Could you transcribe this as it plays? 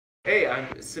Hey,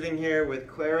 I'm sitting here with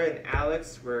Clara and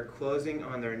Alex. We're closing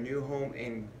on their new home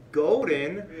in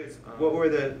Golden. What were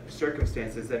the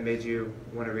circumstances that made you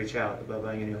want to reach out about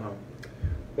buying a new home?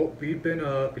 Well, we've been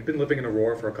living in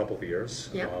Aurora for a couple of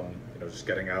years. Yeah. Just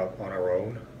getting out on our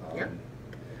own. Yeah.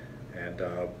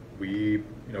 And we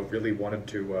really wanted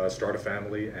to start a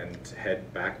family and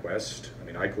head back west. I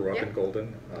mean, I grew up Yeah. in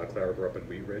Golden. Clara grew up in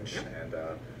Wheat Ridge, Yeah.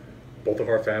 and both of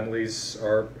our families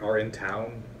are in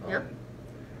town. Yeah.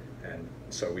 And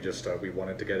so we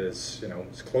wanted to get as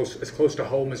close to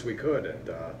home as we could. And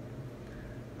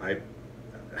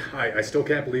I still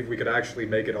can't believe we could actually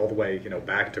make it all the way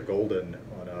back to Golden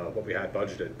on what we had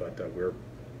budgeted. But we're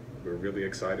really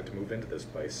excited to move into this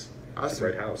place. Awesome. It's a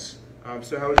great house.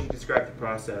 So how would you describe the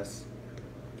process?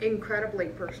 Incredibly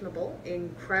personable,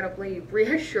 incredibly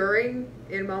reassuring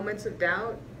in moments of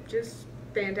doubt, just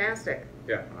fantastic.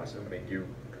 Yeah, Awesome. I mean,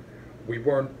 we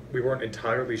weren't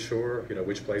entirely sure,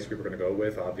 which place we were going to go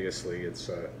with. Obviously, it's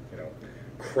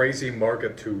crazy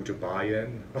market to buy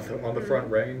in on the Front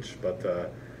Range,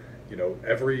 but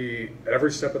every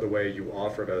step of the way you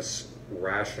offered us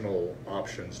rational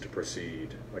options to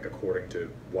proceed, like according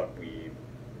to what we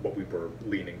were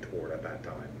leaning toward at that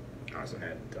time. Awesome.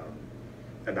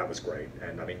 And that was great.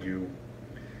 And I mean,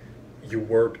 you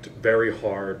worked very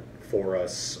hard for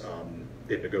us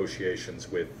in negotiations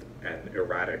with an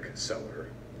erratic seller,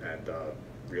 and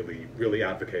really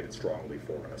advocated strongly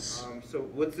for us. So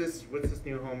what's this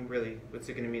new home really? What's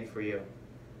it going to mean for you?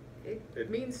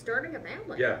 It means starting a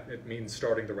family. Yeah, it means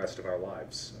starting the rest of our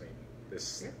lives. I mean,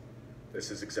 this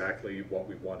is exactly what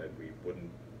we wanted.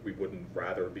 We wouldn't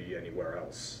rather be anywhere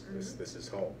else. Mm-hmm. This is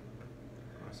home.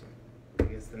 Awesome. I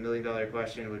guess the million-dollar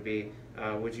question would be,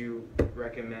 would you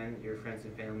recommend your friends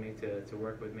and family to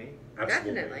work with me?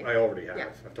 Absolutely. Definitely. I already have. Yeah.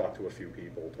 I've talked to a few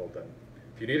people, told them,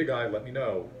 if you need a guy, let me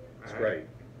know. It's All right.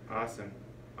 great.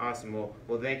 Awesome.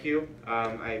 Well, thank you.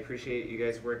 I appreciate you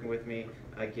guys working with me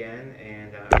again,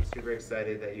 and I'm super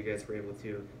excited that you guys were able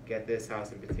to get this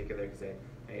house in particular because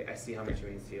I see how much it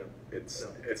means to you.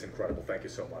 It's incredible. Thank you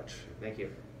so much. Thank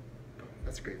you.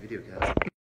 That's a great video, guys.